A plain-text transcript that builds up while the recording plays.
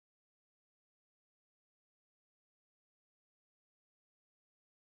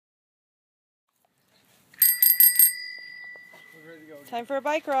Time for a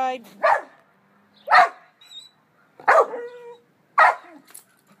bike ride.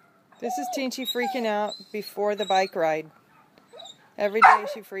 This is Teensy freaking out before the bike ride. Every day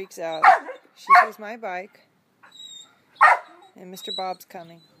she freaks out. She sees my bike, and Mr. Bob's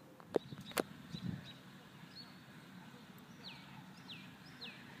coming.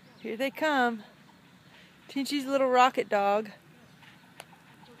 Here they come. Teensy's little rocket dog.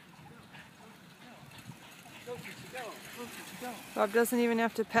 Bob doesn't even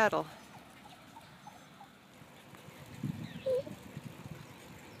have to pedal.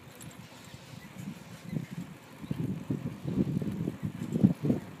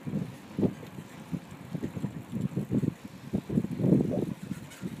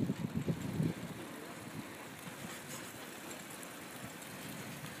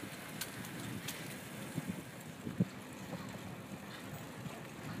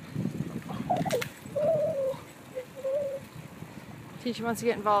 Teensy wants to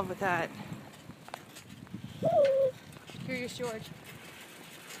get involved with that. Here's George.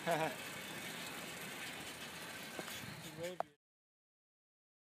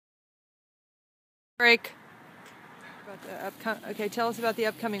 Break. Okay, tell us about the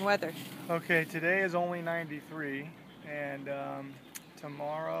upcoming weather. Okay, today is only 93, and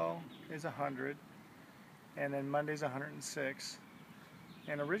tomorrow is 100, and then Monday's 106.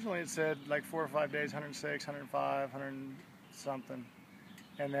 And originally it said like 4 or 5 days, 106, 105, 100 something,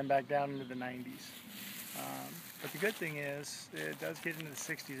 and then back down into the 90s. But the good thing is it does get into the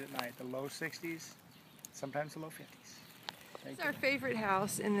 60s at night, the low 60s, sometimes the low 50s. This is our favorite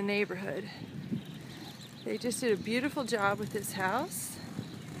house in the neighborhood. They just did a beautiful job with this house,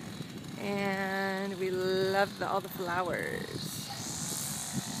 and we love all the flowers.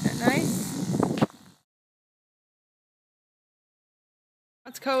 Isn't that nice?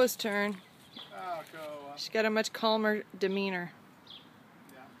 It's Koa's turn. Oh, Koa. She's got a much calmer demeanor.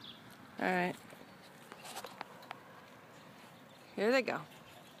 Yeah. All right. Here they go.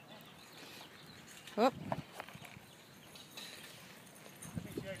 Whoop.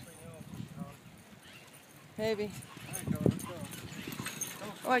 Maybe.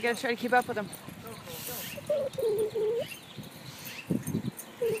 Oh, I gotta try to keep up with them.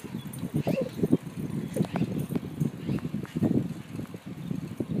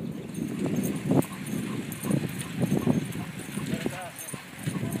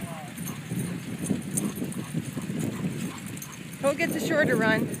 Go get the shorter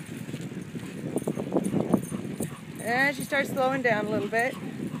run. And she starts slowing down a little bit.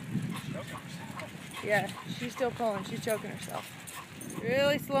 Yeah, she's still pulling. She's choking herself.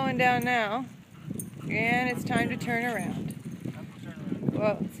 Really slowing down now. And it's time to turn around.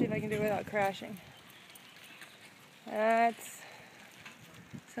 Well, let's see if I can do it without crashing. That's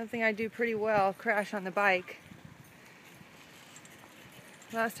something I do pretty well, crash on the bike.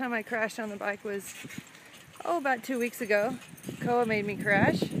 Last time I crashed on the bike was, about 2 weeks ago. Koa made me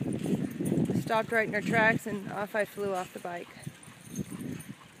crash. Stopped right in her tracks and off I flew off the bike.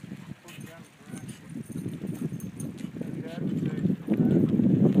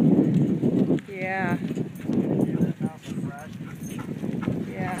 Yeah.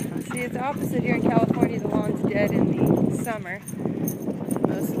 Yeah. See, it's opposite here in California. The lawn's dead in the summer.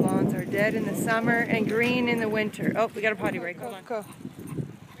 Most lawns are dead in the summer and green in the winter. Oh, we got a potty break. Hold on. Go.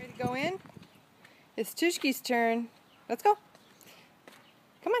 Ready to go in? It's Tushki's turn. Let's go.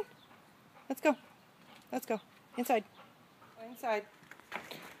 Come on. Let's go. Let's go. Inside. Go inside.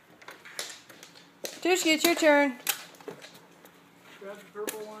 Tushki, it's your turn. Grab the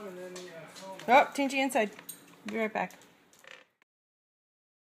purple one and then Oh, Teensy inside. Be right back.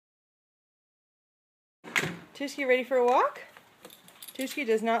 Tushki, ready for a walk? Tushki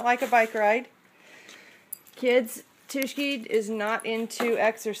does not like a bike ride. Kids, Tushki is not into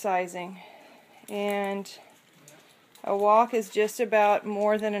exercising. And a walk is just about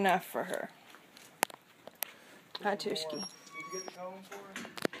more than enough for her. Hi, Tushki. Did you get the comb for her?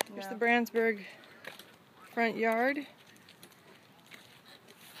 Here's the Brandsburg front yard.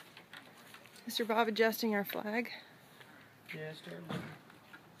 Mr. Bob adjusting our flag. Yeah, starting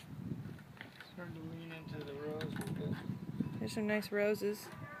to lean into the rose a little bit. There's some nice roses.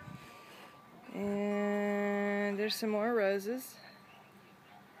 And there's some more roses.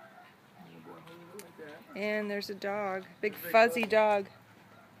 And there's a dog. Big fuzzy dog.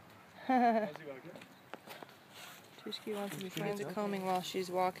 Tushki wants to be friends with combing while she's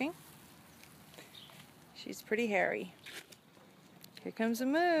walking. She's pretty hairy. Here comes a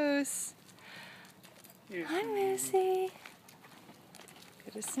moose. Hi, Moosey.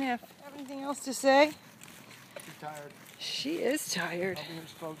 Get a sniff. Have anything else to say? She's tired. She is tired. I'll be her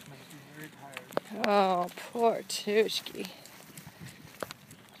spokesman. She's very tired. Oh, poor Tushki.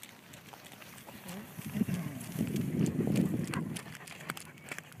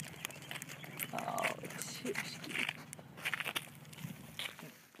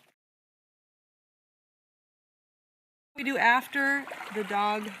 We do after the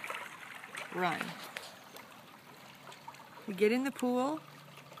dog run. We get in the pool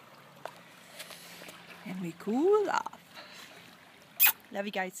and we cool off. Love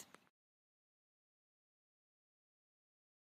you guys.